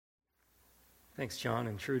Thanks, John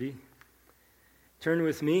and Trudy. Turn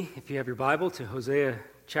with me, if you have your Bible, to Hosea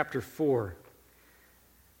chapter 4.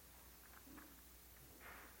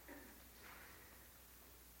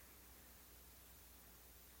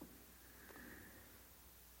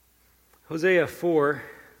 Hosea 4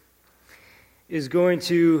 is going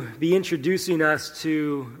to be introducing us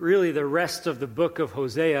to really the rest of the book of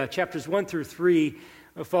Hosea. Chapters 1 through 3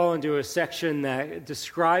 fall into a section that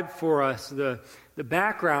describe for us the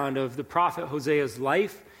background of the prophet Hosea's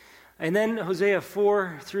life. And then Hosea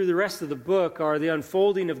 4 through the rest of the book are the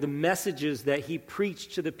unfolding of the messages that he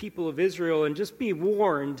preached to the people of Israel. And just be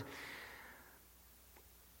warned,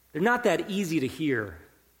 they're not that easy to hear.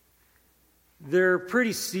 They're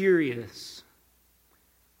pretty serious.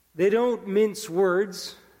 They don't mince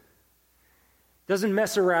words, doesn't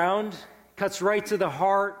mess around, cuts right to the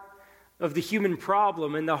heart of the human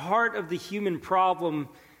problem. And the heart of the human problem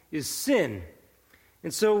is sin.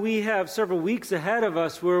 And so we have several weeks ahead of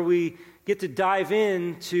us where we get to dive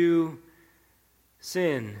into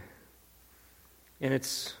sin and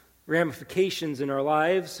its ramifications in our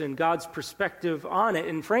lives and God's perspective on it.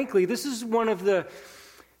 And frankly, this is one of the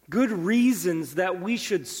good reasons that we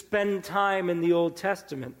should spend time in the Old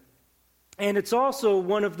Testament. And it's also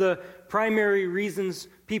one of the primary reasons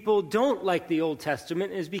people don't like the Old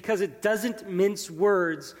Testament, is because it doesn't mince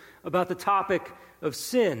words about the topic of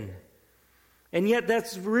sin. And yet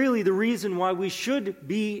that's really the reason why we should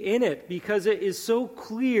be in it, because it is so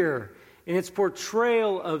clear in its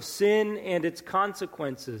portrayal of sin and its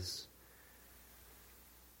consequences.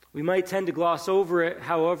 We might tend to gloss over it,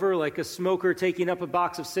 however, like a smoker taking up a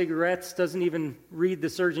box of cigarettes, doesn't even read the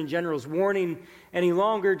Surgeon General's warning any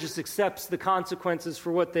longer, just accepts the consequences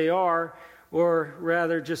for what they are, or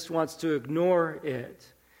rather just wants to ignore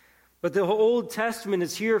it. But the Old Testament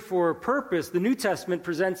is here for a purpose. The New Testament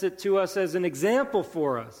presents it to us as an example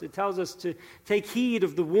for us. It tells us to take heed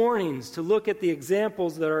of the warnings, to look at the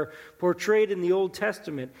examples that are portrayed in the Old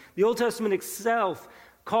Testament. The Old Testament itself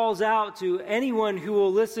calls out to anyone who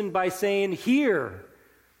will listen by saying, "Hear."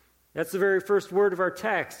 That's the very first word of our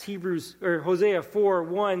text. Hosea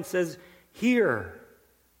 4:1 says, "Hear."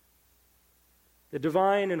 The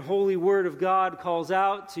divine and holy word of God calls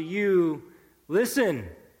out to you, "Listen.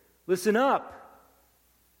 Listen up."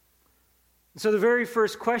 So the very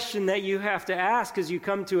first question that you have to ask as you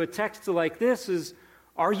come to a text like this is,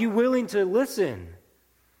 are you willing to listen?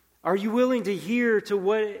 Are you willing to hear to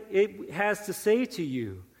what it has to say to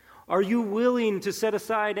you? Are you willing to set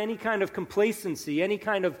aside any kind of complacency, any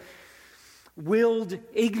kind of willed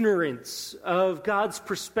ignorance of God's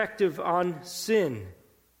perspective on sin?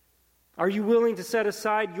 Are you willing to set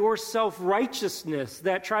aside your self-righteousness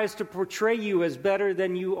that tries to portray you as better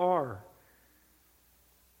than you are?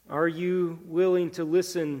 Are you willing to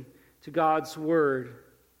listen to God's word?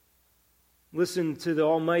 Listen to the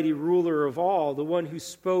almighty ruler of all, the one who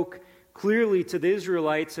spoke clearly to the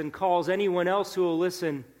Israelites and calls anyone else who will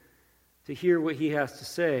listen to hear what he has to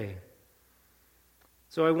say.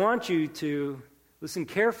 So I want you to listen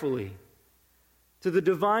carefully to the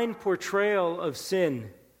divine portrayal of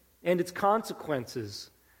sin and its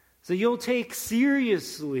consequences, so you'll take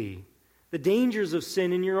seriously the dangers of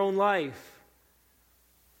sin in your own life.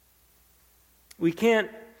 We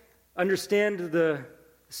can't understand the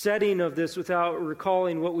setting of this without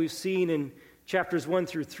recalling what we've seen in chapters 1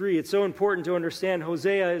 through 3. It's so important to understand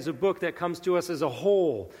Hosea is a book that comes to us as a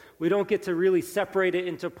whole. We don't get to really separate it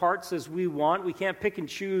into parts as we want. We can't pick and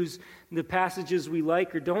choose the passages we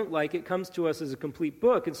like or don't like. It comes to us as a complete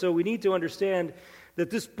book. And so we need to understand that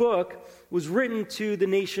this book was written to the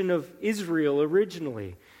nation of Israel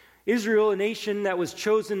originally. Israel, a nation that was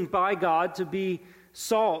chosen by God to be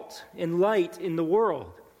salt and light in the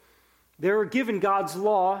world. They were given God's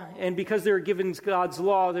law, and because they were given God's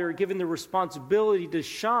law, they were given the responsibility to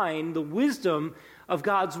shine the wisdom of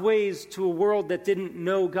God's ways to a world that didn't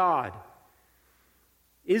know God.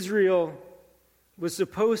 Israel was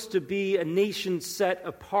supposed to be a nation set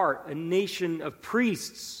apart, a nation of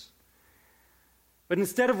priests. But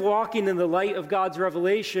instead of walking in the light of God's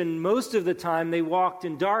revelation, most of the time they walked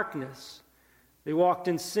in darkness. They walked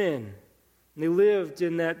in sin. And they lived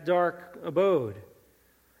in that dark abode.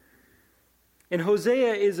 And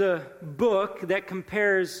Hosea is a book that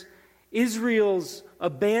compares Israel's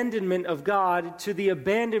abandonment of God to the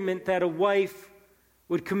abandonment that a wife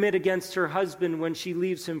would commit against her husband when she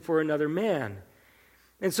leaves him for another man.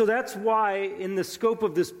 And so that's why in the scope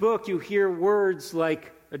of this book you hear words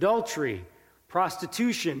like adultery,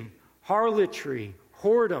 prostitution, harlotry,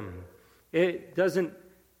 whoredom. It doesn't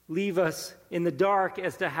leave us in the dark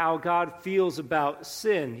as to how God feels about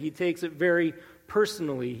sin. He takes it very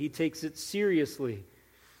personally. He takes it seriously.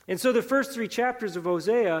 And so the first 3 chapters of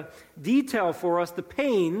Hosea detail for us the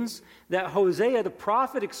pains that Hosea the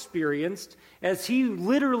prophet experienced as he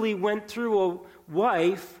literally went through a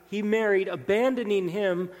wife he married, abandoning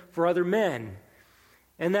him for other men.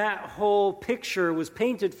 And that whole picture was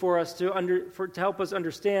painted for us to help us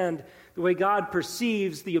understand the way God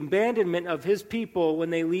perceives the abandonment of his people when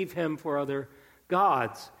they leave him for other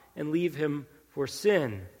gods and leave him for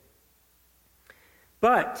sin.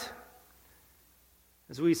 But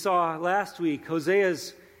as we saw last week,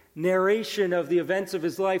 Hosea's narration of the events of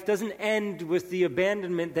his life doesn't end with the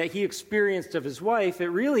abandonment that he experienced of his wife. It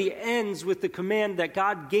really ends with the command that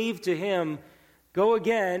God gave to him, go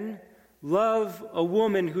again, love a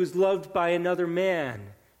woman who's loved by another man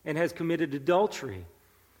and has committed adultery.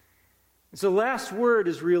 So the last word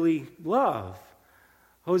is really love.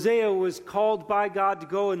 Hosea was called by God to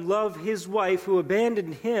go and love his wife who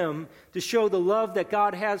abandoned him to show the love that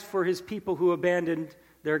God has for his people who abandoned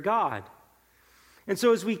their God. And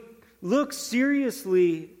so as we look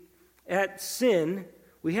seriously at sin,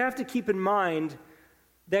 we have to keep in mind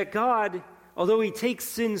that God, although he takes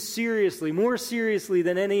sin seriously, more seriously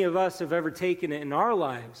than any of us have ever taken it in our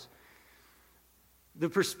lives, the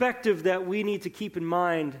perspective that we need to keep in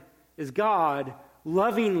mind is God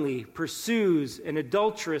lovingly pursues an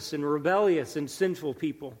adulterous and rebellious and sinful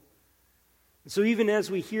people. And so even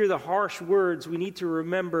as we hear the harsh words, we need to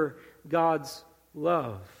remember God's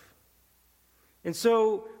love. And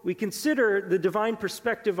so we consider the divine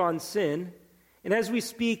perspective on sin, and as we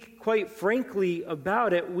speak quite frankly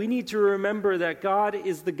about it, we need to remember that God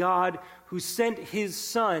is the God who sent his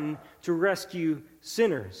Son to rescue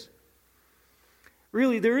sinners.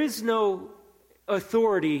 Really, there is no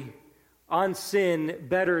authority on sin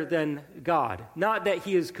better than God. Not that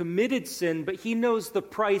he has committed sin, but he knows the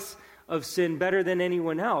price of sin better than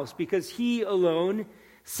anyone else because he alone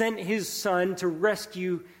sent his Son to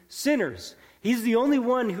rescue sinners. He's the only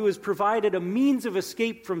one who has provided a means of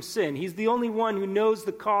escape from sin. He's the only one who knows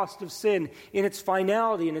the cost of sin in its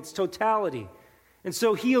finality, in its totality. And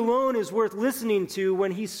so he alone is worth listening to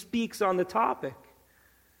when he speaks on the topic.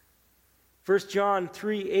 1 John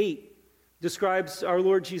 3:8 describes our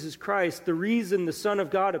Lord Jesus Christ. The reason the Son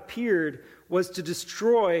of God appeared was to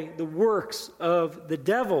destroy the works of the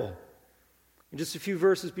devil. And just a few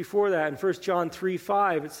verses before that, in 1 John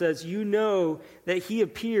 3:5, it says, you know that he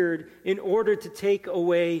appeared in order to take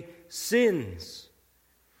away sins.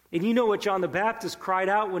 And you know what John the Baptist cried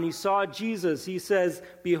out when he saw Jesus. He says,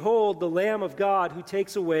 behold, the Lamb of God who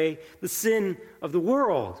takes away the sin of the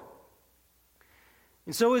world.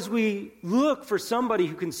 And so as we look for somebody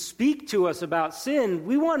who can speak to us about sin,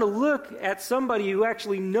 we want to look at somebody who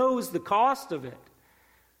actually knows the cost of it,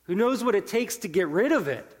 who knows what it takes to get rid of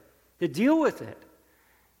it, to deal with it.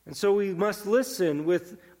 And so we must listen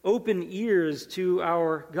with open ears to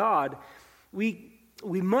our God. We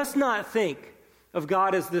must not think of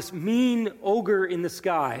God as this mean ogre in the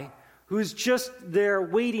sky who's just there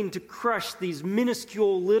waiting to crush these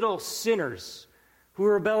minuscule little sinners who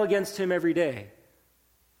rebel against him every day.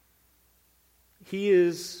 He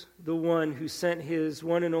is the one who sent his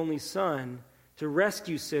one and only Son to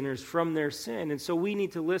rescue sinners from their sin. And so we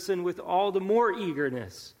need to listen with all the more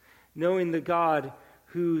eagerness, knowing the God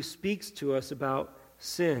who speaks to us about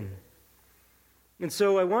sin. And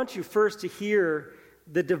so I want you first to hear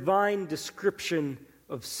the divine description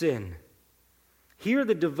of sin. Hear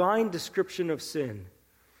the divine description of sin.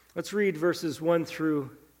 Let's read verses 1 through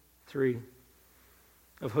 3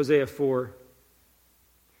 of Hosea 4.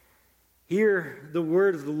 Hear the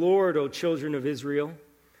word of the Lord, O children of Israel,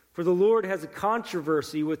 for the Lord has a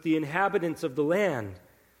controversy with the inhabitants of the land.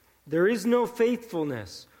 There is no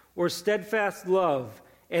faithfulness or steadfast love,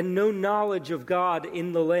 and no knowledge of God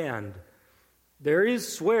in the land. There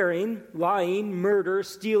is swearing, lying, murder,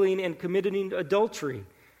 stealing, and committing adultery.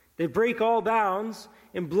 They break all bounds,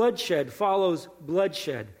 and bloodshed follows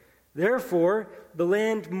bloodshed. Therefore, the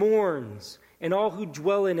land mourns, and all who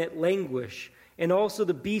dwell in it languish, and also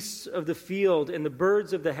the beasts of the field, and the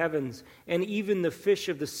birds of the heavens, and even the fish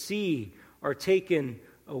of the sea are taken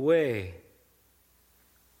away.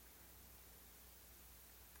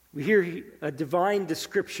 We hear a divine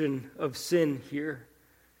description of sin here.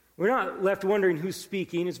 We're not left wondering who's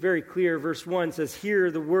speaking. It's very clear. Verse 1 says,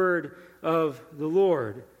 hear the word of the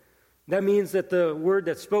Lord. That means that the word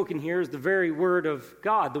that's spoken here is the very word of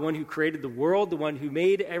God, the one who created the world, the one who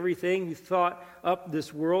made everything, who thought up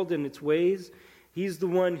this world and its ways. He's the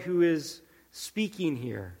one who is speaking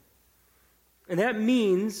here. And that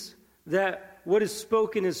means that what is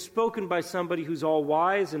spoken by somebody who's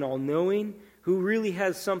all-wise and all-knowing, who really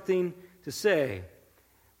has something to say.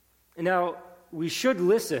 And now, we should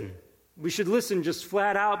listen We should listen just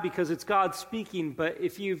flat out because it's God speaking, but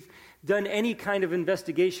if you've done any kind of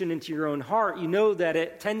investigation into your own heart, you know that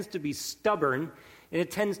it tends to be stubborn, and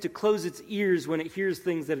it tends to close its ears when it hears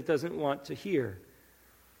things that it doesn't want to hear.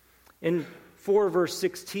 In 4 verse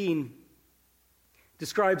 16,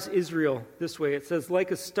 describes Israel this way. It says,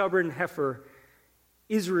 like a stubborn heifer,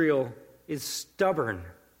 Israel is stubborn.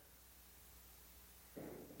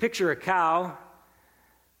 Picture a cow.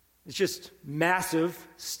 It's just massive,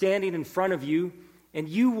 standing in front of you, and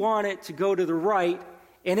you want it to go to the right,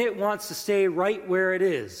 and it wants to stay right where it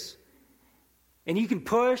is. And you can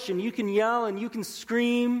push, and you can yell, and you can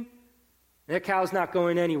scream, and that cow's not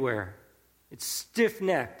going anywhere. It's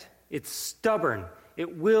stiff-necked. It's stubborn.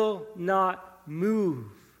 It will not move.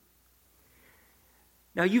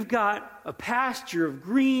 Now you've got a pasture of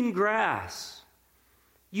green grass.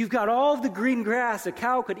 You've got all the green grass a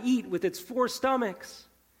cow could eat with its 4 stomachs.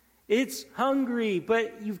 It's hungry,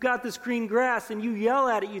 but you've got this green grass, and you yell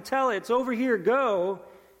at it, you tell it, it's over here, go,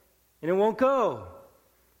 and it won't go.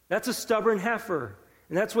 That's a stubborn heifer.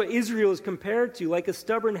 And that's what Israel is compared to. Like a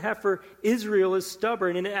stubborn heifer, Israel is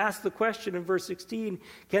stubborn. And it asks the question in verse 16,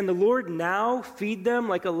 can the Lord now feed them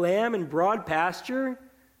like a lamb in broad pasture?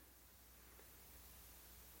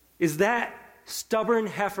 Is that stubborn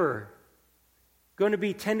heifer going to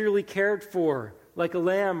be tenderly cared for like a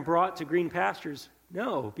lamb brought to green pastures?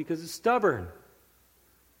 No, because it's stubborn.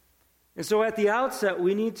 And so at the outset,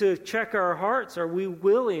 we need to check our hearts. Are we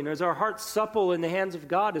willing? Is our heart supple in the hands of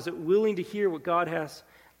God? Is it willing to hear what God has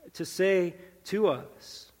to say to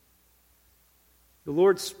us? The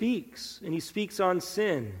Lord speaks, and he speaks on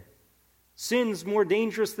sin. Sin's more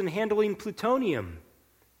dangerous than handling plutonium.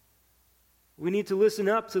 We need to listen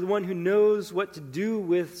up to the one who knows what to do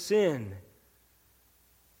with sin.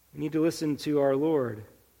 We need to listen to our Lord.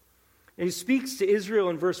 And he speaks to Israel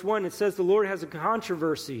in verse 1. It says the Lord has a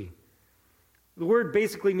controversy. The word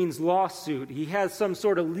basically means lawsuit. He has some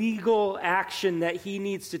sort of legal action that he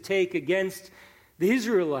needs to take against the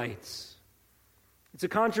Israelites. It's a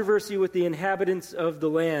controversy with the inhabitants of the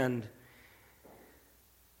land.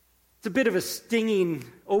 It's a bit of a stinging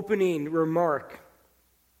opening remark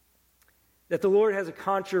that the Lord has a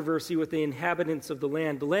controversy with the inhabitants of the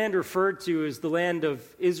land. The land referred to is the land of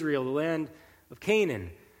Israel, the land of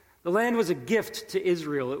Canaan. The land was a gift to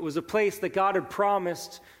Israel. It was a place that God had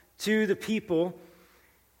promised to the people,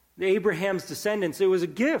 the Abraham's descendants. It was a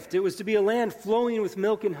gift. It was to be a land flowing with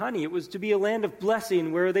milk and honey. It was to be a land of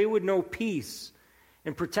blessing where they would know peace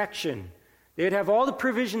and protection. They would have all the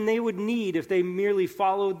provision they would need if they merely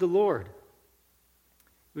followed the Lord.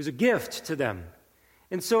 It was a gift to them.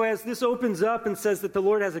 And so as this opens up and says that the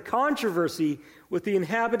Lord has a controversy with the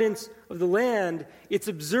inhabitants of the land, it's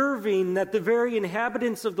observing that the very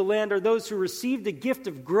inhabitants of the land are those who received the gift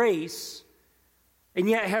of grace and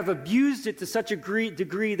yet have abused it to such a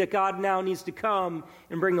degree that God now needs to come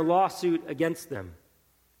and bring a lawsuit against them.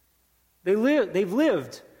 They've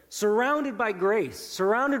lived surrounded by grace,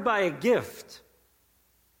 surrounded by a gift,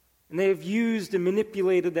 and they've used and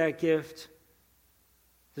manipulated that gift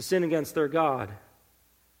to sin against their God.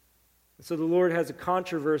 And so the Lord has a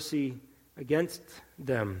controversy against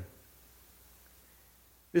them.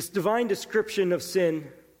 This divine description of sin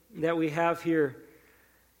that we have here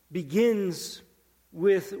begins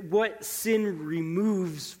with what sin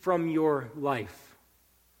removes from your life.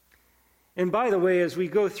 And by the way, as we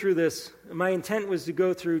go through this, my intent was to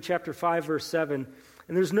go through chapter 5, verse 7,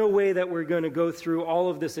 and there's no way that we're going to go through all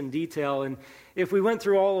of this in detail. And if we went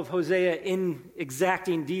through all of Hosea in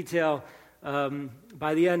exacting detail,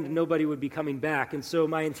 by the end, nobody would be coming back. And so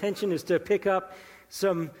my intention is to pick up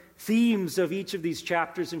some themes of each of these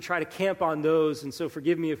chapters and try to camp on those. And so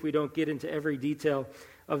forgive me if we don't get into every detail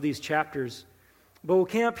of these chapters. But we'll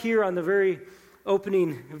camp here on the very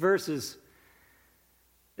opening verses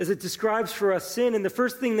as it describes for us sin. And the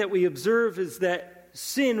first thing that we observe is that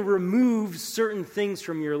sin removes certain things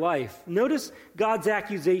from your life. Notice God's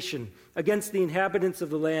accusation against the inhabitants of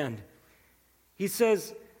the land. He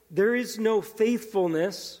says, there is no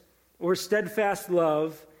faithfulness or steadfast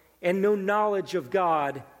love and no knowledge of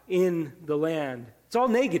God in the land. It's all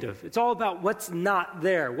negative. It's all about what's not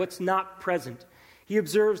there, what's not present. He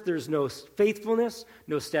observes there's no faithfulness,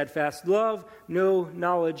 no steadfast love, no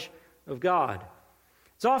knowledge of God.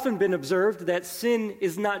 It's often been observed that sin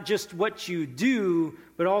is not just what you do,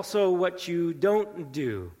 but also what you don't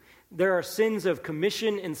do. There are sins of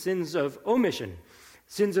commission and sins of omission.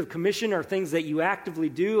 Sins of commission are things that you actively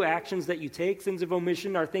do, actions that you take. Sins of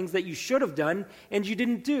omission are things that you should have done and you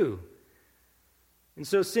didn't do. And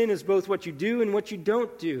so sin is both what you do and what you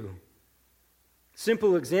don't do.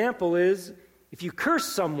 Simple example is if you curse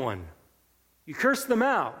someone, you curse them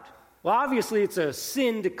out. Well, obviously it's a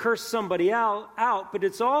sin to curse somebody out, but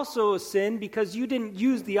it's also a sin because you didn't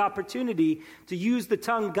use the opportunity to use the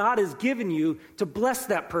tongue God has given you to bless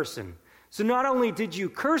that person. So not only did you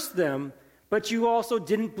curse them, but you also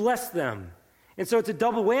didn't bless them. And so it's a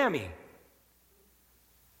double whammy.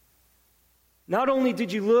 Not only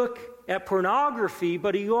did you look at pornography,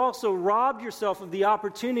 but you also robbed yourself of the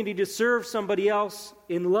opportunity to serve somebody else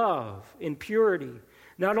in love, in purity.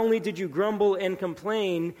 Not only did you grumble and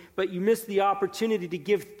complain, but you missed the opportunity to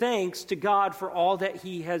give thanks to God for all that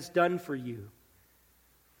He has done for you.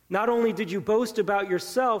 Not only did you boast about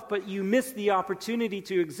yourself, but you missed the opportunity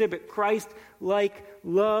to exhibit Christ-like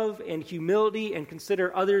love and humility and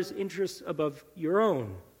consider others' interests above your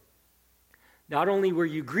own. Not only were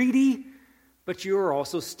you greedy, but you were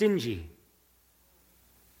also stingy.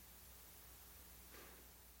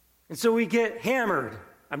 And so we get hammered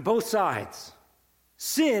on both sides.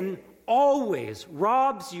 Sin always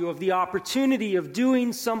robs you of the opportunity of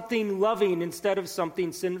doing something loving instead of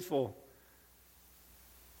something sinful.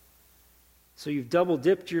 So you've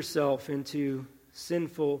double-dipped yourself into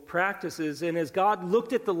sinful practices. And as God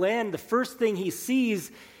looked at the land, the first thing He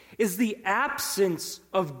sees is the absence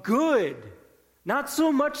of good. Not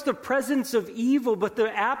so much the presence of evil, but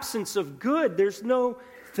the absence of good. There's no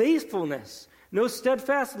faithfulness, no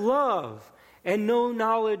steadfast love, and no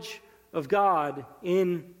knowledge of God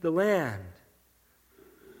in the land.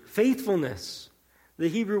 Faithfulness. The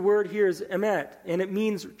Hebrew word here is emet, and it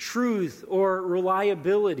means truth or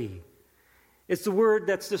reliability. It's the word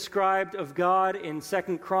that's described of God in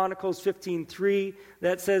 2 Chronicles 15:3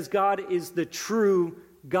 that says God is the true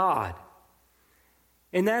God.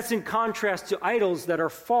 And that's in contrast to idols that are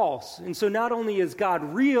false. And so not only is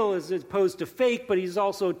God real as opposed to fake, but He's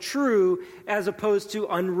also true as opposed to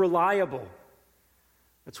unreliable.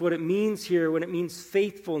 That's what it means here when it means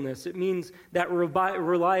faithfulness. It means that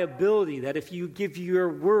reliability, that if you give your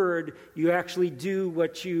word, you actually do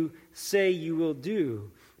what you say you will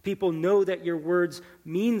do. People know that your words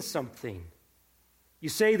mean something. You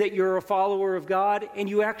say that you're a follower of God, and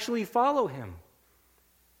you actually follow Him.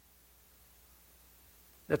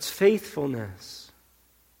 That's faithfulness.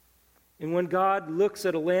 And when God looks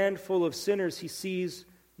at a land full of sinners, He sees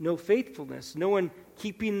no faithfulness, no one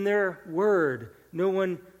keeping their word, no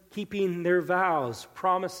one keeping their vows,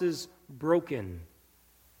 promises broken.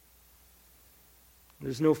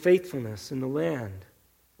 There's no faithfulness in the land.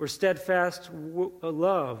 Or steadfast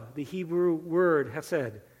love, the Hebrew word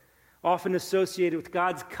hesed, often associated with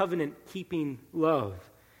God's covenant-keeping love.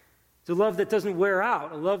 It's a love that doesn't wear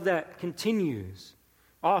out, a love that continues,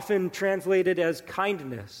 often translated as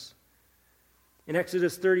kindness. In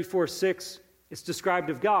Exodus 34:6, it's described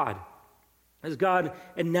of God. As God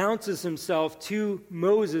announces Himself to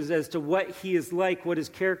Moses as to what He is like, what His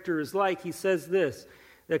character is like, He says this,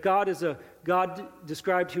 that God is a God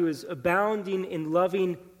described who is abounding in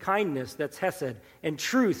loving kindness, that's hesed, and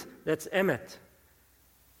truth, that's emet.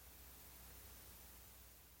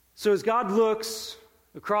 So as God looks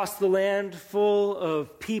across the land full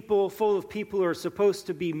of people who are supposed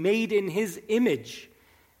to be made in His image,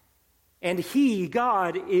 and He,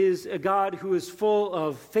 God, is a God who is full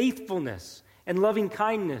of faithfulness and loving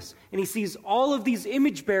kindness, and He sees all of these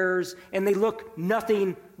image bearers, and they look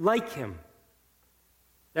nothing like Him.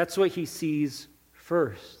 That's what He sees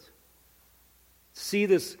first. To see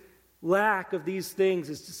this lack of these things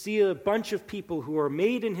is to see a bunch of people who are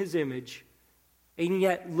made in His image and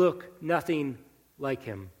yet look nothing like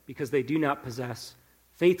Him because they do not possess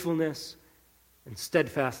faithfulness and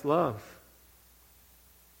steadfast love.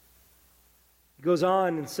 He goes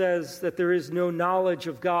on and says that there is no knowledge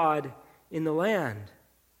of God in the land.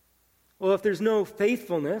 Well, if there's no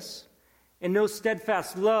faithfulness and no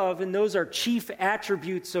steadfast love, and those are chief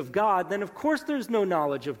attributes of God, then of course there's no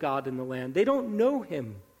knowledge of God in the land. They don't know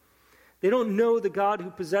Him. They don't know the God who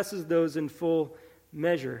possesses those in full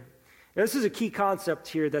measure. Now, this is a key concept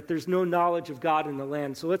here, that there's no knowledge of God in the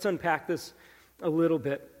land. So let's unpack this a little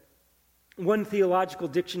bit. One theological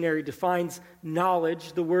dictionary defines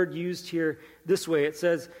knowledge, the word used here, this way. It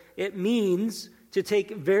says, it means to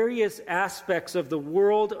take various aspects of the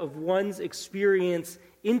world of one's experience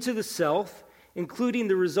into the self, including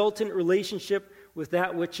the resultant relationship with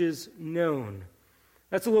that which is known.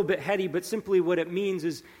 That's a little bit heady, but simply what it means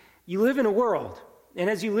is you live in a world. And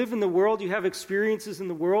as you live in the world, you have experiences in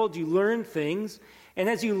the world, you learn things. And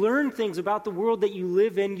as you learn things about the world that you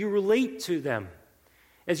live in, you relate to them.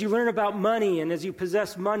 As you learn about money and as you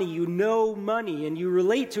possess money, you know money and you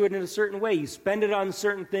relate to it in a certain way. You spend it on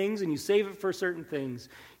certain things and you save it for certain things.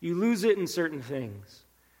 You lose it in certain things.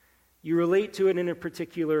 You relate to it in a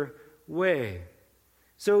particular way.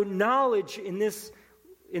 So knowledge in this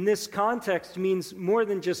in this context means more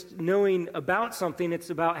than just knowing about something. It's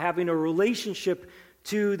about having a relationship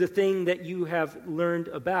to the thing that you have learned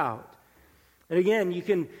about. And again, you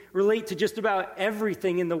can relate to just about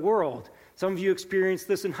everything in the world. Some of you experienced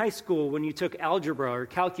this in high school when you took algebra or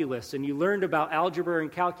calculus, and you learned about algebra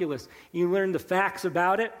and calculus. You learned the facts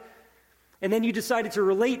about it, and then you decided to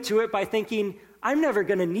relate to it by thinking, I'm never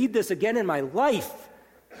going to need this again in my life.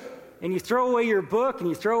 And you throw away your book, and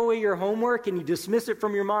you throw away your homework, and you dismiss it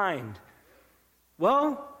from your mind.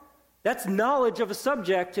 Well, that's knowledge of a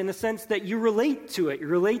subject in the sense that you relate to it. You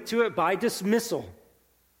relate to it by dismissal.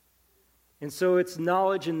 And so it's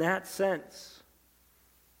knowledge in that sense.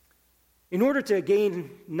 In order to gain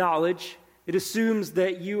knowledge, it assumes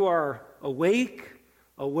that you are awake,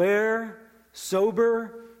 aware,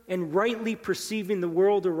 sober, and rightly perceiving the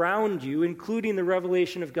world around you, including the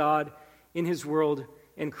revelation of God in His world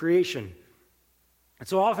and creation. And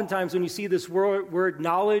so oftentimes when you see this word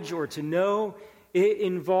knowledge or to know, it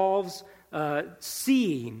involves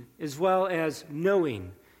seeing as well as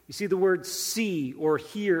knowing. You see the word see or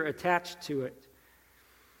hear attached to it.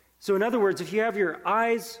 So in other words, if you have your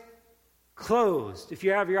eyes closed, if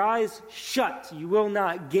you have your eyes shut, you will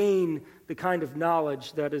not gain the kind of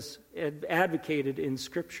knowledge that is advocated in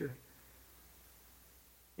Scripture.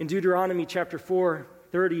 In Deuteronomy chapter 4,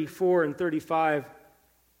 34 and 35,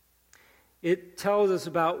 it tells us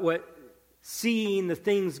about what seeing the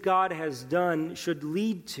things God has done should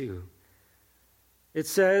lead to. It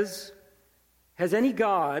says, has any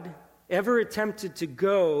God ever attempted to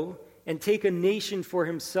go and take a nation for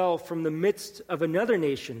himself from the midst of another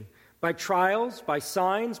nation, by trials, by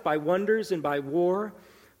signs, by wonders, and by war,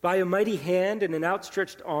 by a mighty hand and an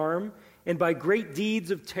outstretched arm, and by great deeds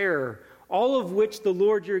of terror, all of which the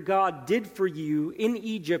Lord your God did for you in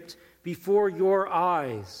Egypt before your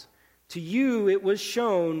eyes? To you it was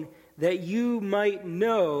shown that you might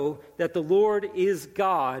know that the Lord is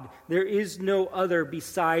God. There is no other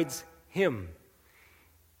besides Him.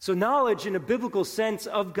 So knowledge in a biblical sense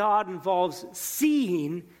of God involves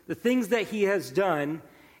seeing the things that He has done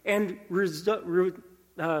and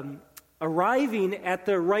arriving at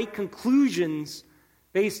the right conclusions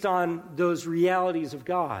based on those realities of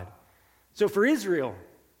God. So for Israel,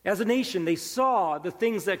 as a nation, they saw the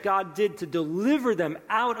things that God did to deliver them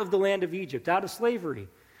out of the land of Egypt, out of slavery.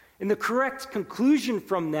 And the correct conclusion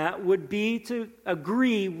from that would be to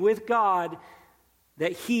agree with God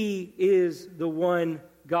that He is the one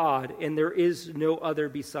God and there is no other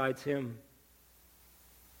besides Him.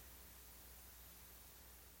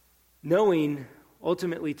 Knowing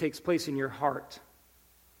ultimately takes place in your heart.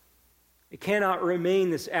 It cannot remain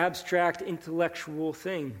this abstract intellectual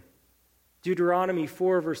thing. Deuteronomy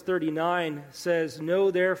 4 verse 39 says, know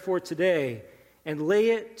therefore today and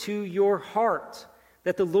lay it to your heart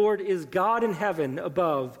that the Lord is God in heaven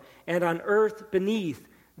above and on earth beneath.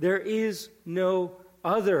 There is no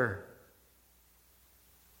other.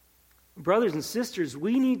 Brothers and sisters,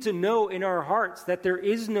 we need to know in our hearts that there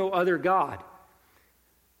is no other God.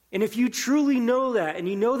 And if you truly know that, and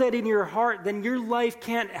you know that in your heart, then your life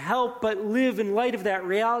can't help but live in light of that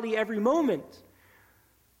reality every moment.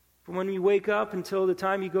 From when you wake up until the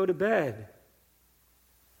time you go to bed.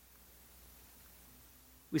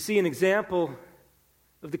 We see an example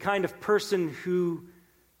of the kind of person who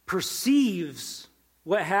perceives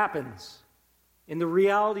what happens in the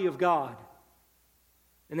reality of God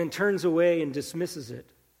and then turns away and dismisses it.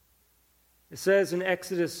 It says in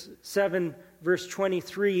Exodus 7, verse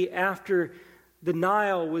 23, after the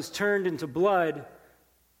Nile was turned into blood,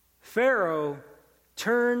 Pharaoh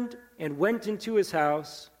turned and went into his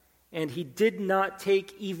house, and he did not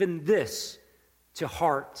take even this to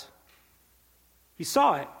heart. He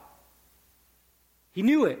saw it. He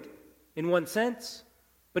knew it in one sense,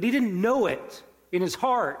 but he didn't know it in his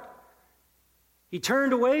heart. He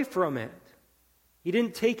turned away from it. He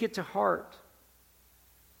didn't take it to heart.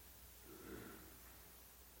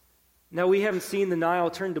 Now, we haven't seen the Nile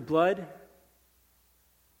turn to blood.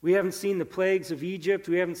 We haven't seen the plagues of Egypt.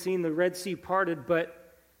 We haven't seen the Red Sea parted,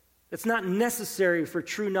 but it's not necessary for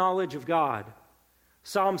true knowledge of God.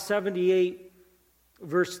 Psalm 78,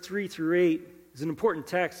 verse 3 through 8 is an important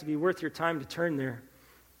text. It'd be worth your time to turn there.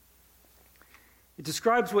 It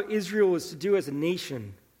describes what Israel was to do as a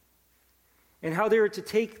nation and how they were to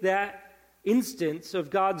take that instance of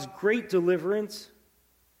God's great deliverance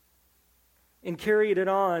and carry it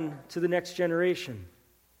on to the next generation.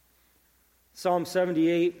 Psalm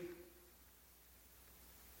 78,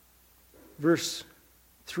 verse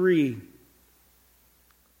 3.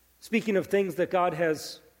 Speaking of things that God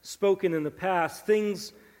has spoken in the past,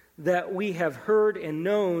 things that we have heard and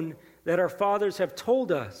known that our fathers have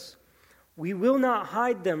told us, We will not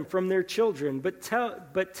hide them from their children, but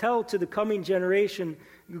tell to the coming generation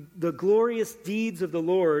the glorious deeds of the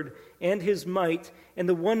Lord and his might and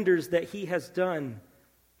the wonders that he has done.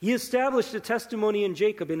 He established a testimony in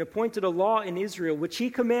Jacob and appointed a law in Israel, which he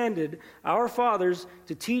commanded our fathers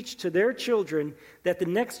to teach to their children, that the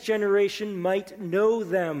next generation might know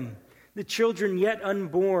them, the children yet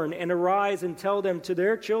unborn, and arise and tell them to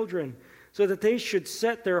their children, so that they should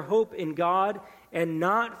set their hope in God and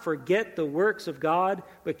not forget the works of God,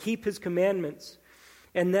 but keep his commandments,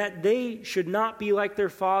 and that they should not be like their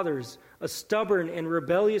fathers, a stubborn and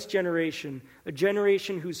rebellious generation, a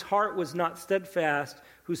generation whose heart was not steadfast,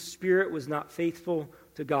 whose spirit was not faithful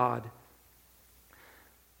to God.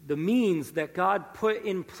 The means that God put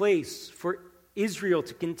in place for Israel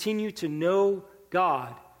to continue to know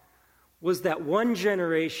God was that one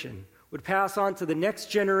generation would pass on to the next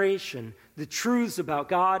generation the truths about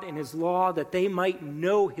God and his law, that they might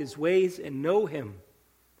know his ways and know him.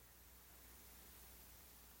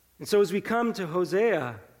 And so as we come to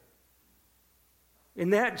Hosea,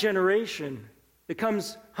 in that generation that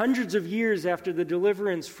comes hundreds of years after the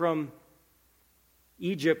deliverance from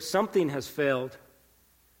Egypt, something has failed.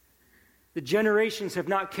 The generations have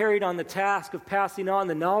not carried on the task of passing on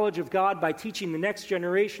the knowledge of God by teaching the next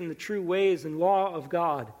generation the true ways and law of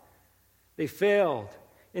God. They failed.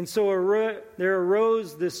 And so there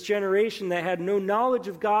arose this generation that had no knowledge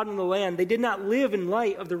of God in the land. They did not live in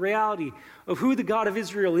light of the reality of who the God of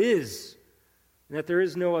Israel is, and that there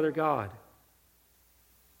is no other God.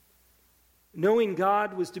 Knowing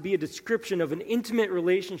God was to be a description of an intimate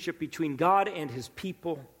relationship between God and his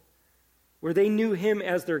people, where they knew him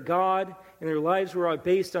as their God, and their lives were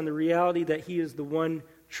based on the reality that he is the one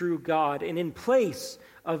true God. And in place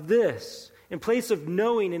of this, in place of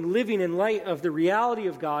knowing and living in light of the reality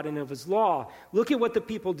of God and of his law, look at what the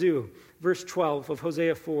people do. Verse 12 of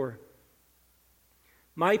Hosea 4.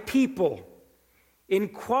 My people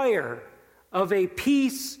inquire of a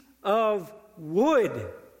piece of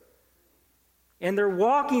wood, and their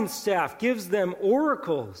walking staff gives them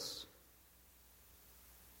oracles.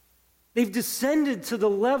 They've descended to the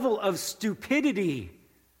level of stupidity.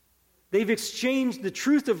 They've exchanged the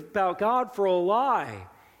truth about God for a lie.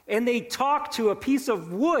 And they talk to a piece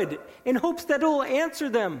of wood in hopes that it will answer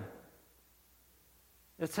them.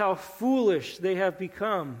 That's how foolish they have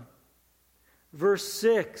become. Verse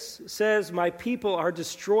 6 says, my people are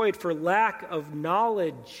destroyed for lack of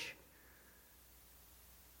knowledge.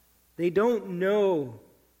 They don't know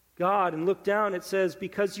God. And look down, it says,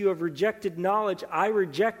 because you have rejected knowledge, I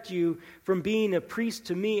reject you from being a priest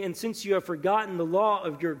to me. And since you have forgotten the law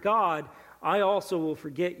of your God, I also will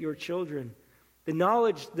forget your children. The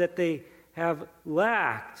knowledge that they have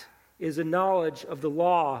lacked is a knowledge of the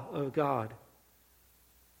law of God.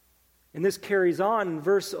 And this carries on in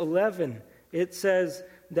verse 11. It says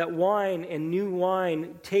that wine and new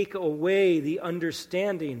wine take away the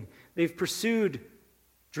understanding. They've pursued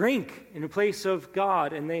drink in place of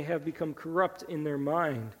God, and they have become corrupt in their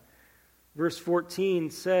mind. Verse 14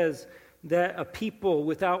 says that a people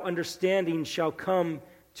without understanding shall come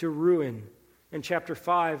to ruin. And chapter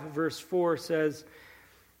 5, verse 4 says,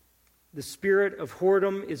 the spirit of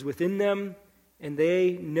whoredom is within them, and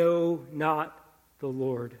they know not the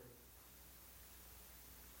Lord.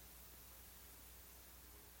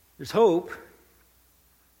 There's hope.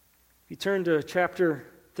 If you turn to chapter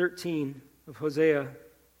 13 of Hosea,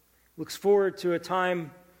 looks forward to a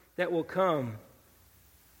time that will come.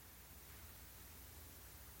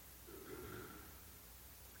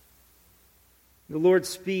 The Lord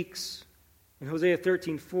speaks in Hosea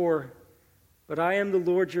 13:4, but I am the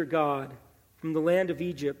Lord your God from the land of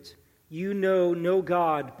Egypt. You know no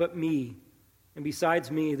God but me, and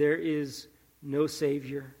besides me there is no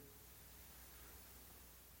Savior.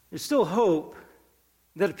 There's still hope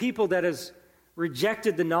that a people that has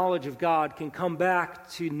rejected the knowledge of God can come back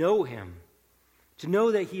to know him, to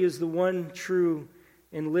know that he is the one true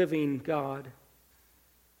and living God.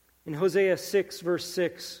 In Hosea 6, verse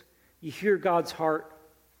 6, you hear God's heart.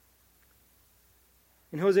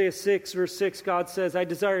 In Hosea 6, verse 6, God says, I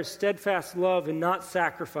desire steadfast love and not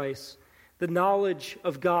sacrifice, the knowledge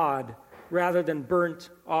of God rather than burnt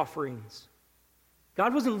offerings.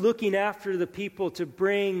 God wasn't looking after the people to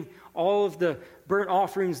bring all of the burnt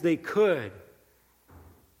offerings they could.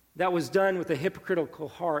 That was done with a hypocritical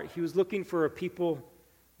heart. He was looking for a people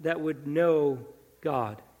that would know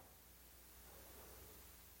God.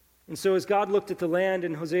 And so as God looked at the land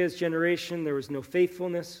in Hosea's generation, there was no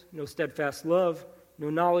faithfulness, no steadfast love, no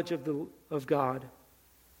knowledge of God.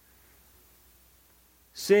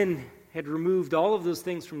 Sin had removed all of those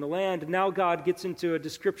things from the land, and now God gets into a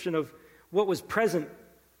description of what was present.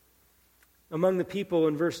 among the people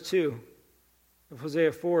in verse 2 of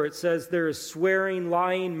Hosea 4. It says, there is swearing,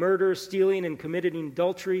 lying, murder, stealing, and committing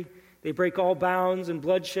adultery. They break all bounds, and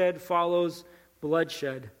bloodshed follows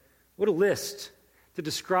bloodshed. What a list to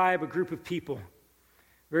describe a group of people.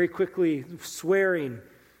 Very quickly, swearing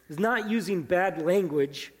is not using bad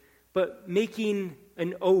language, but making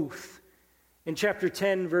an oath. In chapter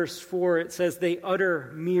 10, verse 4, it says, they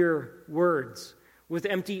utter mere words. With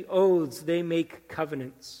empty oaths, they make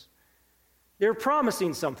covenants. They're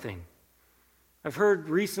promising something. I've heard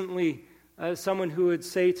recently someone who would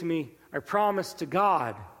say to me, I promise to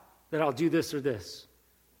God that I'll do this or this.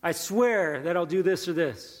 I swear that I'll do this or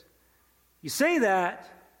this. You say that,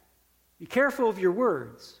 be careful of your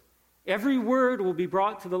words. Every word will be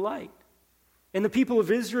brought to the light. And the people of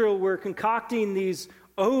Israel were concocting these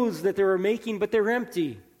oaths that they were making, but they're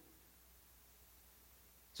empty.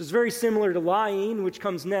 So it's very similar to lying, which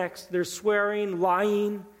comes next. They're swearing,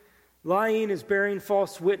 lying. Lying is bearing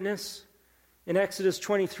false witness. In Exodus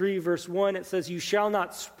 23, verse 1, it says, you shall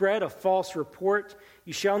not spread a false report.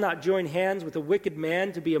 You shall not join hands with a wicked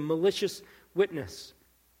man to be a malicious witness.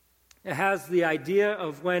 It has the idea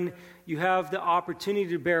of when you have the opportunity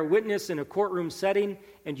to bear witness in a courtroom setting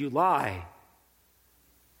and you lie.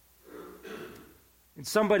 And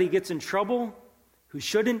somebody gets in trouble who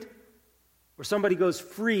shouldn't, or somebody goes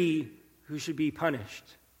free who should be punished.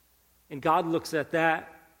 And God looks at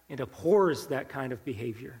that and abhors that kind of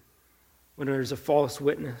behavior when there's a false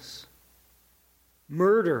witness.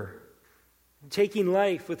 Murder, taking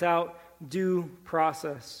life without due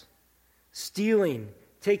process. Stealing,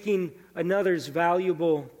 taking another's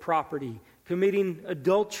valuable property. Committing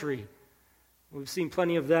adultery. We've seen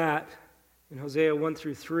plenty of that in Hosea 1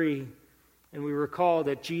 through 3. And we recall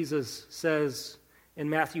that Jesus says in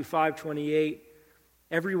Matthew 5:28,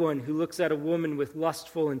 everyone who looks at a woman with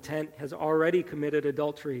lustful intent has already committed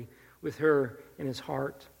adultery with her in his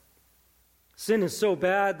heart. Sin is so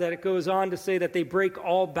bad that it goes on to say that they break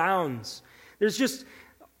all bounds. There's just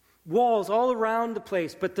walls all around the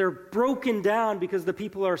place, but they're broken down because the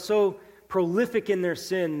people are so prolific in their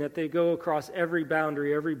sin that they go across every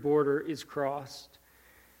boundary, every border is crossed.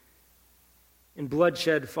 And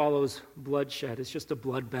bloodshed follows bloodshed. It's just a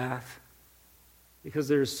bloodbath because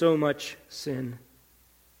there's so much sin.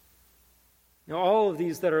 Now, all of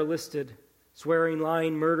these that are listed, swearing,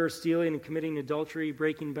 lying, murder, stealing, and committing adultery,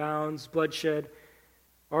 breaking bounds, bloodshed,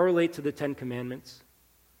 all relate to the Ten Commandments.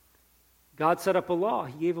 God set up a law.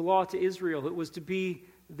 He gave a law to Israel. It was to be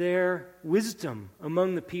their wisdom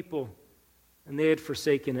among the people, and they had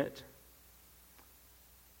forsaken it.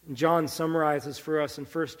 And John summarizes for us in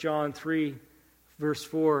 1 John 3, verse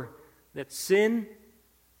 4, that sin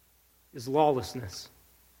is lawlessness.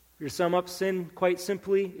 If you sum up sin quite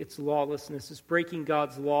simply, it's lawlessness. It's breaking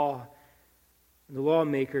God's law. And the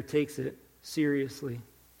lawmaker takes it seriously.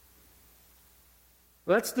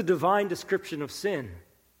 Well, that's the divine description of sin.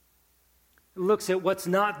 It looks at what's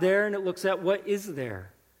not there and it looks at what is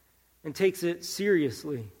there and takes it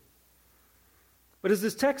seriously. But as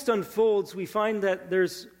this text unfolds, we find that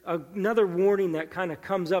there's another warning that kind of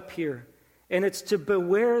comes up here. And it's to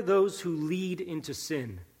beware those who lead into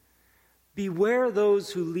sin. Beware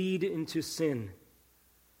those who lead into sin.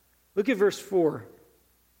 Look at verse 4.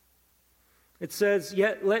 It says,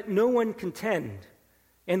 yet let no one contend,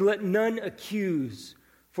 and let none accuse.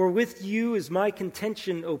 For with you is my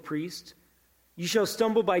contention, O priest. You shall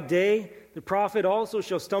stumble by day, the prophet also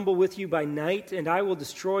shall stumble with you by night, and I will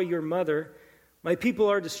destroy your mother. My people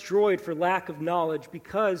are destroyed for lack of knowledge.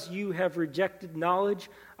 Because you have rejected knowledge,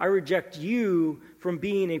 I reject you from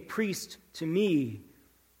being a priest to me.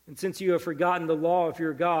 And since you have forgotten the law of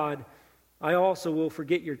your God, I also will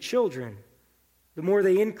forget your children. The more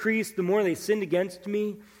they increase, the more they sinned against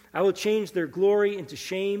me. I will change their glory into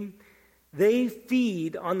shame. They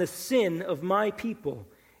feed on the sin of my people,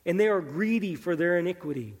 and they are greedy for their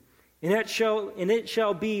iniquity. And it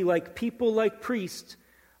shall be like people like priests.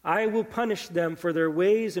 I will punish them for their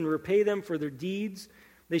ways and repay them for their deeds.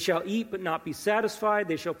 They shall eat but not be satisfied.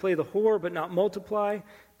 They shall play the whore but not multiply,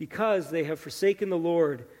 because they have forsaken the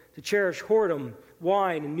Lord, to cherish whoredom,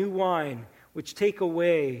 wine, and new wine, which take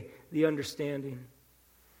away the understanding.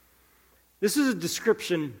 This is a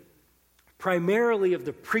description primarily of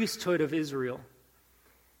the priesthood of Israel.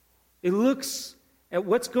 It looks at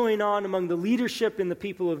what's going on among the leadership in the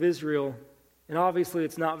people of Israel, and obviously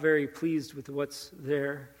it's not very pleased with what's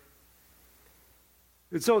there.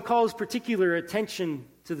 And so it calls particular attention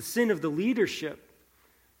to the sin of the leadership,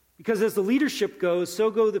 because as the leadership goes, so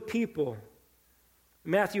go the people.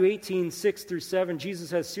 In Matthew 18, 6 through 7, Jesus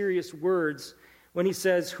has serious words when he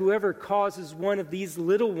says, whoever causes one of these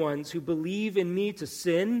little ones who believe in me to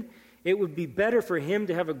sin, it would be better for him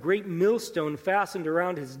to have a great millstone fastened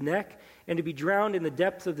around his neck and to be drowned in the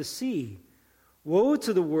depth of the sea. Woe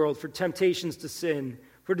to the world for temptations to sin,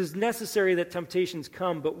 for it is necessary that temptations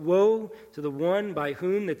come, but woe to the one by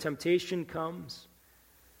whom the temptation comes.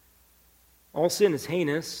 All sin is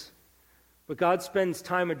heinous, but God spends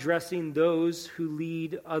time addressing those who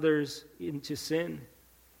lead others into sin.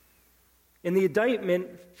 And the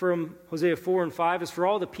indictment from Hosea 4 and 5 is for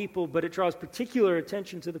all the people, but it draws particular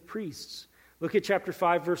attention to the priests. Look at chapter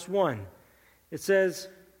 5, verse 1. It says,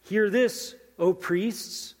 "Hear this, O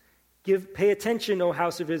priests. Pay attention, O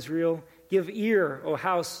house of Israel. Give ear, O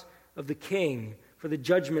house of the king, for the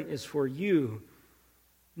judgment is for you."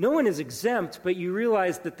 No one is exempt, but you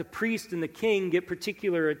realize that the priest and the king get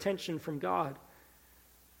particular attention from God.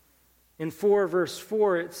 In 4, verse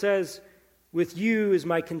 4, it says, "With you is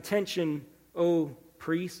my contention, O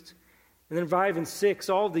priest." And then 5 and 6,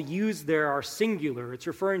 all the yous there are singular. It's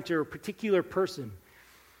referring to a particular person.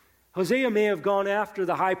 Hosea may have gone after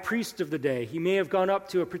the high priest of the day. He may have gone up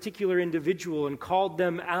to a particular individual and called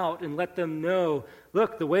them out and let them know,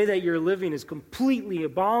 look, the way that you're living is completely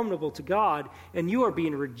abominable to God, and you are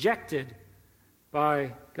being rejected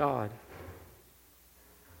by God.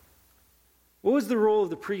 What was the role of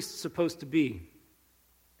the priests supposed to be?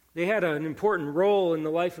 They had an important role in the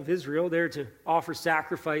life of Israel. They were to offer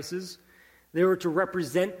sacrifices. They were to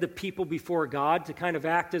represent the people before God, to kind of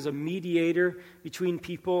act as a mediator between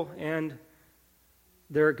people and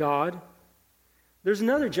their God. There's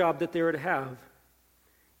another job that they were to have.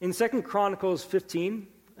 In 2 Chronicles 15,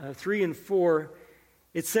 3 and 4,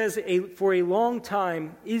 it says, "For a long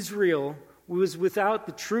time Israel was without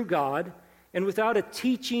the true God and without a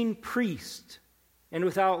teaching priest and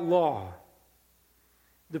without law."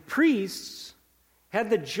 The priests had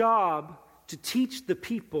the job to teach the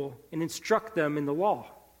people and instruct them in the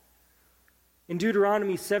law. In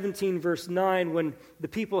Deuteronomy 17, verse 9, when the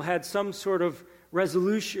people had some sort of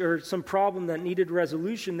resolution or some problem that needed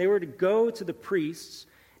resolution, they were to go to the priests.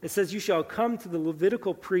 It says, "You shall come to the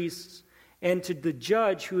Levitical priests and to the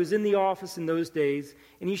judge who is in the office in those days,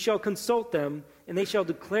 and you shall consult them, and they shall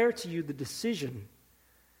declare to you the decision."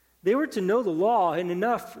 They were to know the law in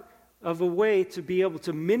enough of a way to be able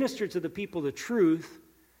to minister to the people the truth,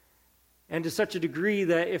 and to such a degree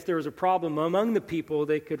that if there was a problem among the people,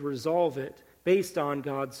 they could resolve it based on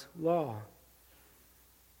God's law.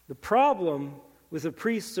 The problem with the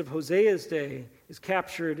priests of Hosea's day is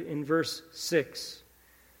captured in verse 6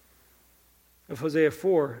 of Hosea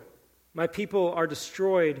 4. "My people are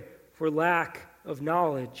destroyed for lack of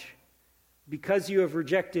knowledge. Because you have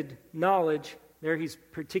rejected knowledge," there he's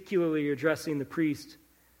particularly addressing the priest,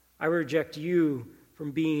 "I reject you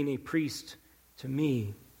from being a priest to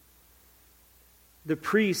me." The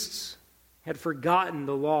priests had forgotten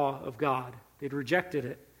the law of God. They'd rejected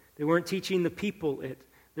it. They weren't teaching the people it.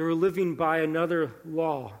 They were living by another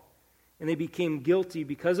law, and they became guilty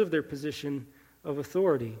because of their position of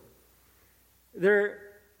authority. Their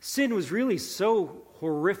sin was really so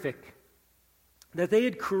horrific that they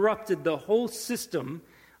had corrupted the whole system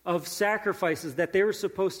of sacrifices that they were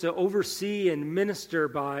supposed to oversee and minister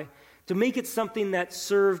by to make it something that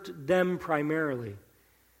served them primarily.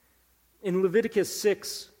 In Leviticus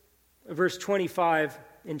 6, verse 25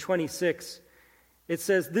 and 26, it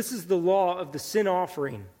says, "This is the law of the sin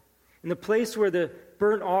offering. In the place where the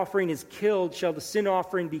burnt offering is killed shall the sin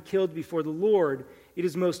offering be killed before the Lord. It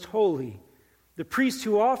is most holy. The priest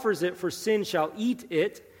who offers it for sin shall eat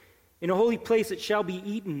it. In a holy place it shall be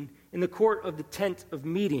eaten in the court of the tent of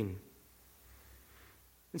meeting."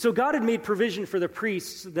 And so God had made provision for the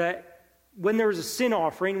priests that when there was a sin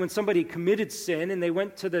offering, when somebody committed sin and they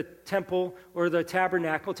went to the temple or the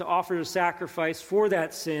tabernacle to offer a sacrifice for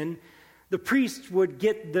that sin, the priest would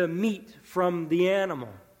get the meat from the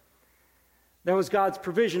animal. That was God's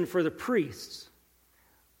provision for the priests.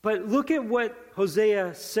 But look at what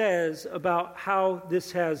Hosea says about how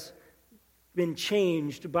this has been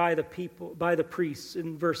changed by the people, by the priests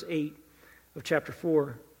in verse 8 of chapter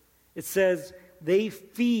 4. It says, "They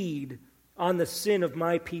feed on the sin of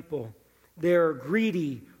my people. They are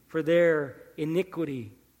greedy for their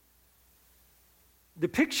iniquity." The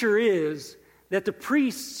picture is that the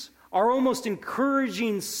priests are almost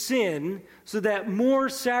encouraging sin so that more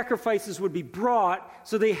sacrifices would be brought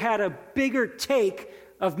so they had a bigger take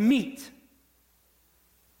of meat.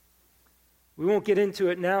 We won't get into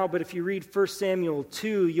it now, but if you read 1 Samuel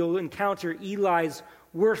 2, you'll encounter Eli's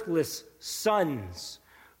worthless sons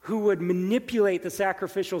who would manipulate the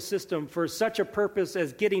sacrificial system for such a purpose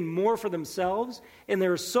as getting more for themselves, and they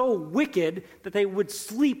were so wicked that they would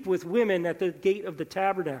sleep with women at the gate of the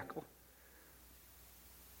tabernacle.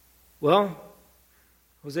 Well,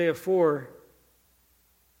 Hosea 4,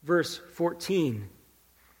 verse 14.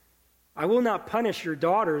 I will not punish your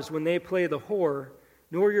daughters when they play the whore,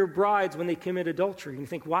 nor your brides when they commit adultery. And you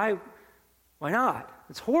think, why not?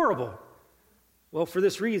 It's horrible. Well, for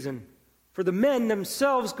this reason. For the men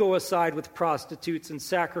themselves go aside with prostitutes and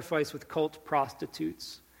sacrifice with cult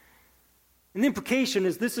prostitutes. And the implication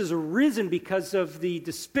is this has arisen because of the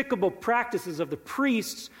despicable practices of the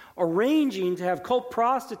priests arranging to have cult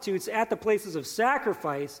prostitutes at the places of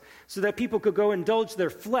sacrifice so that people could go indulge their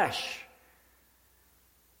flesh.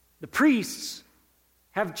 The priests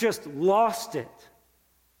have just lost it.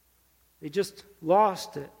 They just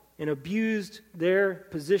lost it and abused their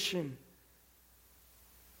position.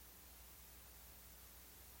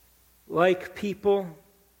 Like people,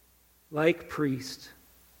 like priest,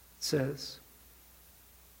 it says.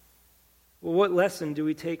 Well, what lesson do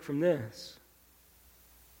we take from this?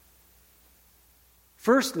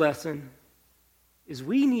 First lesson is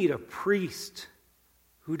we need a priest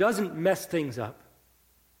who doesn't mess things up.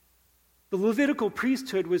 The Levitical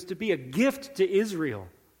priesthood was to be a gift to Israel.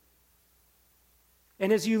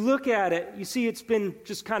 And as you look at it, you see it's been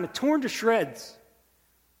just kind of torn to shreds.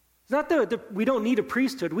 It's not that we don't need a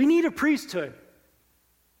priesthood. We need a priesthood.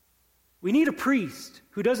 We need a priest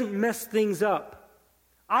who doesn't mess things up.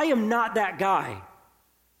 I am not that guy.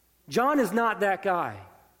 John is not that guy.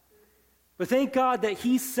 But thank God that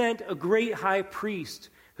he sent a great high priest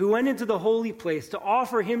who went into the holy place to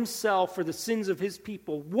offer himself for the sins of his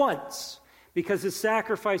people once, because his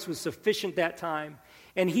sacrifice was sufficient that time.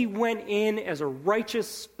 And he went in as a righteous,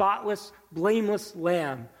 spotless, blameless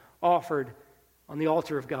lamb offered on the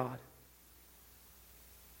altar of God.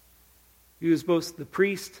 He was both the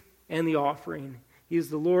priest and the offering. He is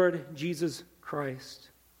the Lord Jesus Christ.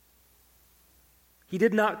 He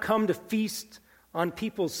did not come to feast on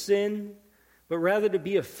people's sin, but rather to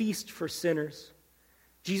be a feast for sinners.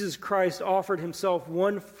 Jesus Christ offered himself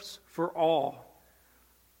once for all.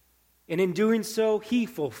 And in doing so, he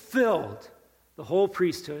fulfilled the whole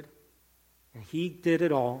priesthood. And he did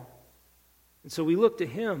it all. And so we look to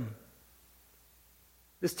him.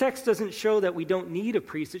 This text doesn't show that we don't need a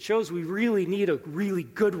priest. It shows we really need a really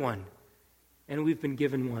good one. And we've been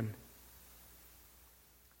given one.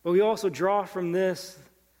 But we also draw from this,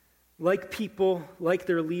 like people, like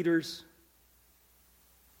their leaders.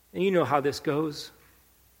 And you know how this goes.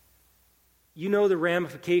 You know the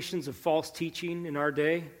ramifications of false teaching in our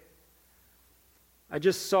day. I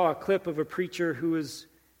just saw a clip of a preacher who was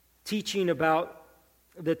teaching about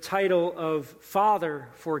the title of Father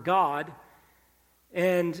for God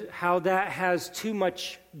and how that has too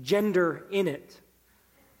much gender in it.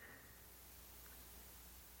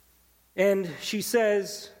 And she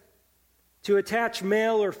says, to attach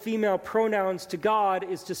male or female pronouns to God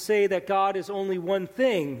is to say that God is only one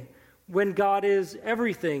thing when God is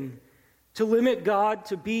everything. To limit God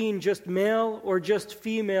to being just male or just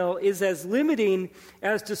female is as limiting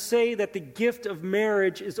as to say that the gift of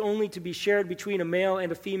marriage is only to be shared between a male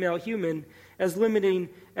and a female human, as limiting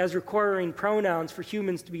as requiring pronouns for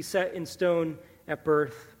humans to be set in stone at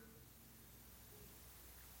birth.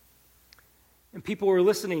 And people were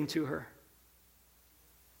listening to her.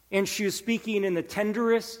 And she was speaking in the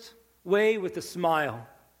tenderest way with a smile.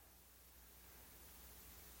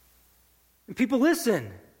 And people listen.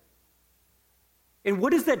 And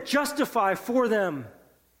what does that justify for them?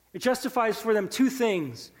 It justifies for them two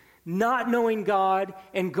things: not knowing God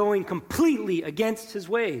and going completely against his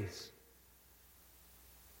ways.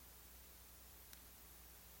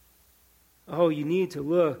 Oh, you need to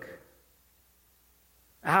look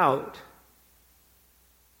out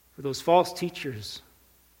for those false teachers,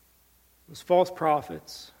 those false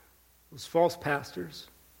prophets, those false pastors.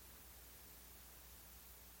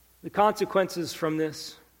 The consequences from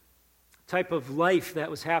this type of life that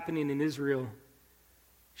was happening in Israel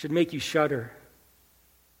should make you shudder.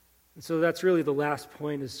 And so that's really the last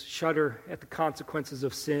point, is shudder at the consequences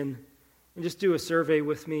of sin. And just do a survey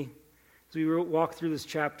with me as we walk through this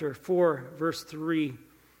chapter. 4, verse 3.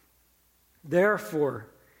 Therefore,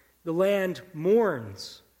 the land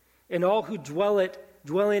mourns, and all who dwell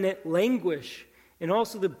in it languish, and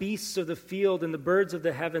also the beasts of the field and the birds of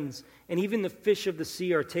the heavens, and even the fish of the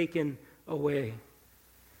sea are taken away.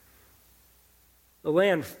 The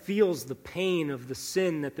land feels the pain of the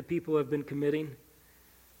sin that the people have been committing.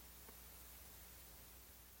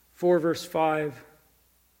 4 verse 5,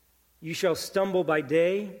 you shall stumble by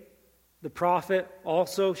day, the prophet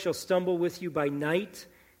also shall stumble with you by night,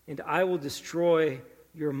 and I will destroy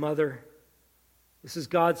your mother. This is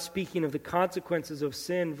God speaking of the consequences of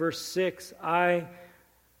sin. Verse 6, I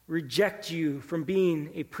reject you from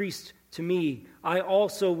being a priest to me. I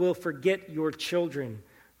also will forget your children.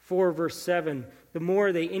 4 verse 7, the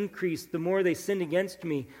more they increased, the more they sinned against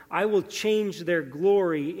me. I will change their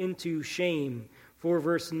glory into shame. 4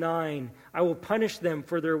 verse 9, I will punish them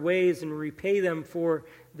for their ways and repay them for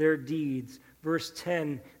their deeds. Verse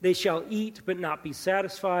 10, they shall eat but not be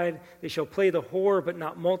satisfied. They shall play the whore but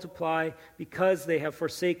not multiply, because they have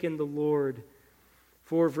forsaken the Lord.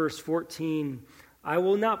 4 verse 14, I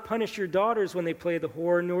will not punish your daughters when they play the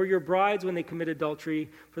whore, nor your brides when they commit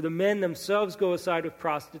adultery, for the men themselves go aside with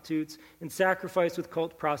prostitutes and sacrifice with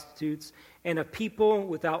cult prostitutes, and a people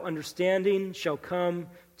without understanding shall come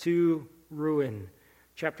to ruin.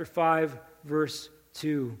 Chapter 5, verse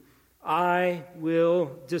 2, I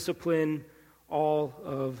will discipline all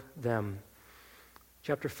of them.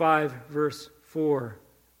 Chapter 5, verse 4,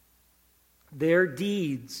 their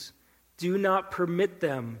deeds do not permit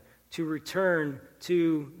them to return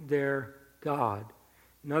to their God.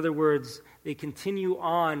 In other words, they continue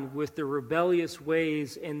on with their rebellious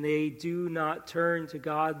ways and they do not turn to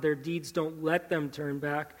God. Their deeds don't let them turn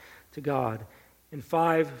back to God. In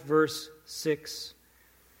 5 verse 6,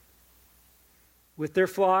 with their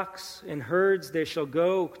flocks and herds they shall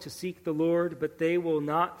go to seek the Lord, but they will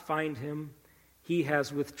not find him. He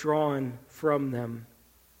has withdrawn from them.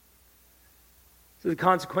 So the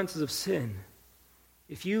consequences of sin.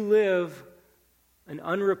 If you live an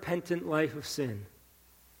unrepentant life of sin,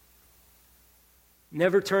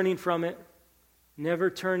 never turning from it, never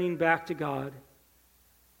turning back to God,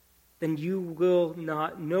 then you will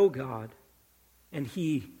not know God, and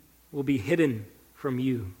he will be hidden from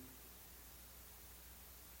you.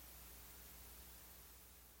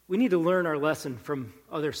 We need to learn our lesson from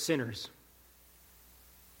other sinners.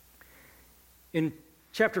 In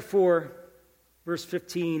chapter 4, verse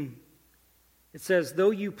 15, it says,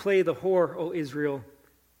 though you play the whore, O Israel,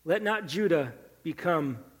 let not Judah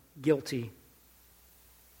become guilty.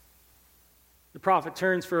 The prophet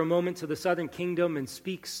turns for a moment to the southern kingdom and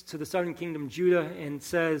speaks to the southern kingdom, Judah, and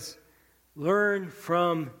says, learn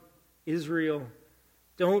from Israel.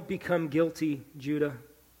 Don't become guilty, Judah.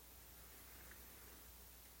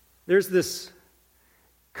 There's this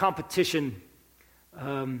competition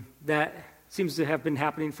that seems to have been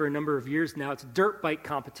happening for a number of years now. It's a dirt bike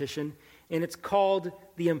competition, and it's called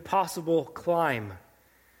the Impossible Climb.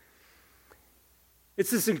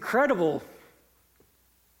 It's this incredible,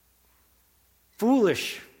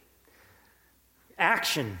 foolish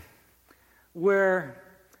action where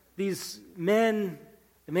these men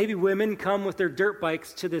and maybe women come with their dirt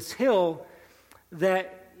bikes to this hill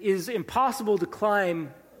that is impossible to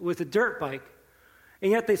climb with a dirt bike.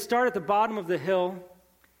 And yet they start at the bottom of the hill,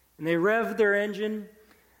 and they rev their engine,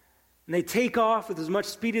 and they take off with as much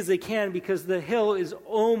speed as they can because the hill is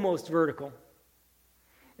almost vertical.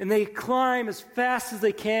 And they climb as fast as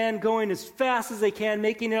they can, going as fast as they can,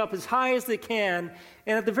 making it up as high as they can.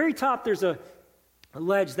 And at the very top, there's a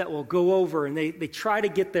ledge that will go over, and they try to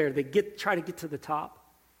get there. They try to get to the top.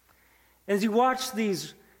 And as you watch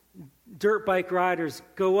these dirt bike riders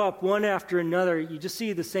go up one after another, you just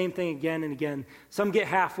see the same thing again and again. Some get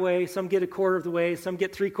halfway, some get a quarter of the way, some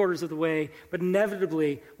get 3/4 of the way, but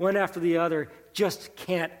inevitably, one after the other, just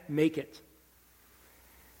can't make it.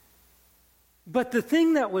 But the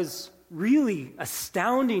thing that was really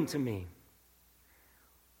astounding to me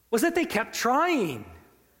was that they kept trying.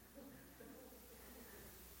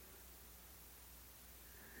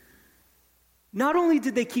 Not only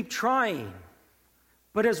did they keep trying,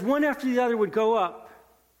 but as one after the other would go up,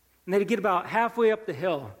 and they'd get about halfway up the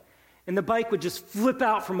hill, and the bike would just flip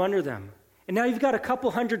out from under them. And now you've got a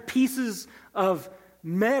couple hundred pieces of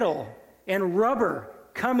metal and rubber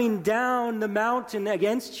coming down the mountain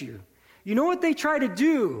against you. You know what they try to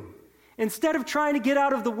do? Instead of trying to get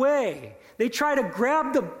out of the way, they try to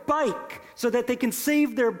grab the bike so that they can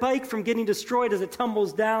save their bike from getting destroyed as it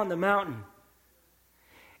tumbles down the mountain.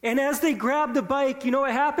 And as they grab the bike, you know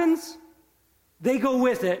what happens? They go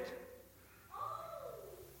with it.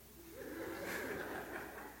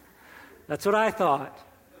 That's what I thought.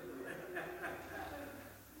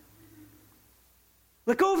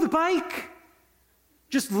 Let go of the bike.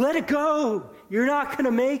 Just let it go. You're not going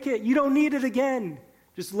to make it. You don't need it again.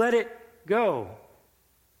 Just let it go.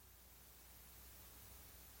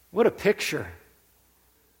 What a picture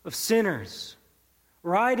of sinners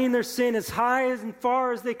riding their sin as high and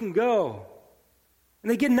far as they can go. And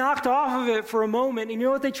they get knocked off of it for a moment. And you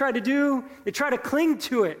know what they try to do? They try to cling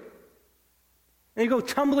to it. And they go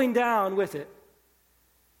tumbling down with it.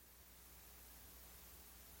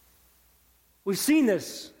 We've seen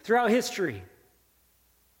this throughout history.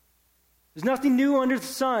 There's nothing new under the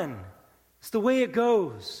sun. It's the way it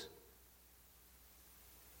goes.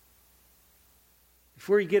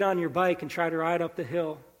 Before you get on your bike and try to ride up the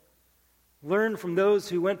hill, Learn from those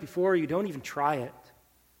who went before you. Don't even try it.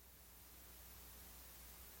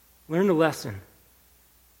 Learn the lesson.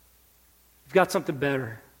 You've got something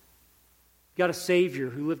better. You've got a Savior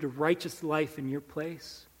who lived a righteous life in your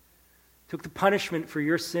place, took the punishment for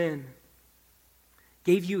your sin,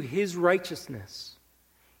 gave you his righteousness,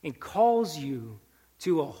 and calls you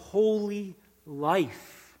to a holy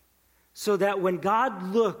life, so that when God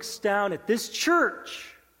looks down at this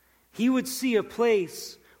church, he would see a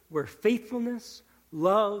place where faithfulness,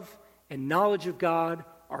 love, and knowledge of God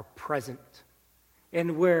are present,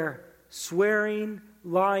 and where swearing,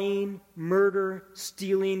 lying, murder,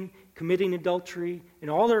 stealing, committing adultery, in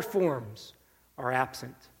all their forms are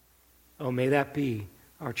absent. Oh, may that be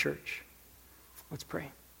our church. Let's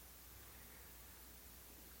pray.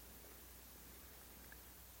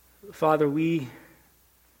 Father, we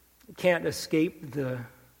can't escape the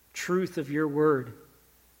truth of your word.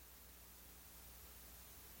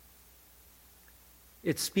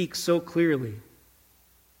 It speaks so clearly.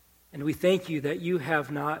 And we thank you that you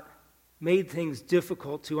have not made things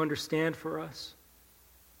difficult to understand for us.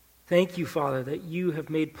 Thank you, Father, that you have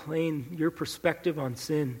made plain your perspective on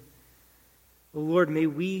sin. Oh, Lord, may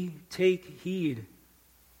we take heed.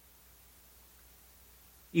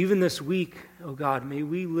 Even this week, oh God, may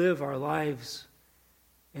we live our lives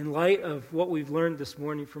in light of what we've learned this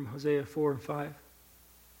morning from Hosea 4 and 5.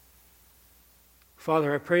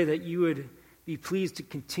 Father, I pray that you would be pleased to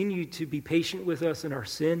continue to be patient with us in our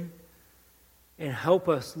sin and help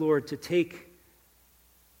us, Lord, to take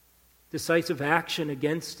decisive action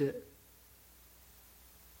against it,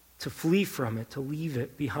 to flee from it, to leave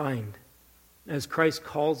it behind, as Christ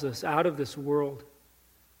calls us out of this world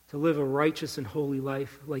to live a righteous and holy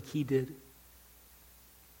life like he did.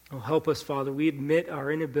 Oh, help us, Father. We admit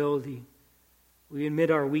our inability. We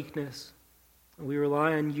admit our weakness. We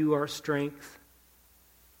rely on you, our strength.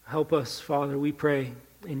 Help us, Father, we pray.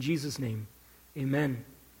 In Jesus' name, amen.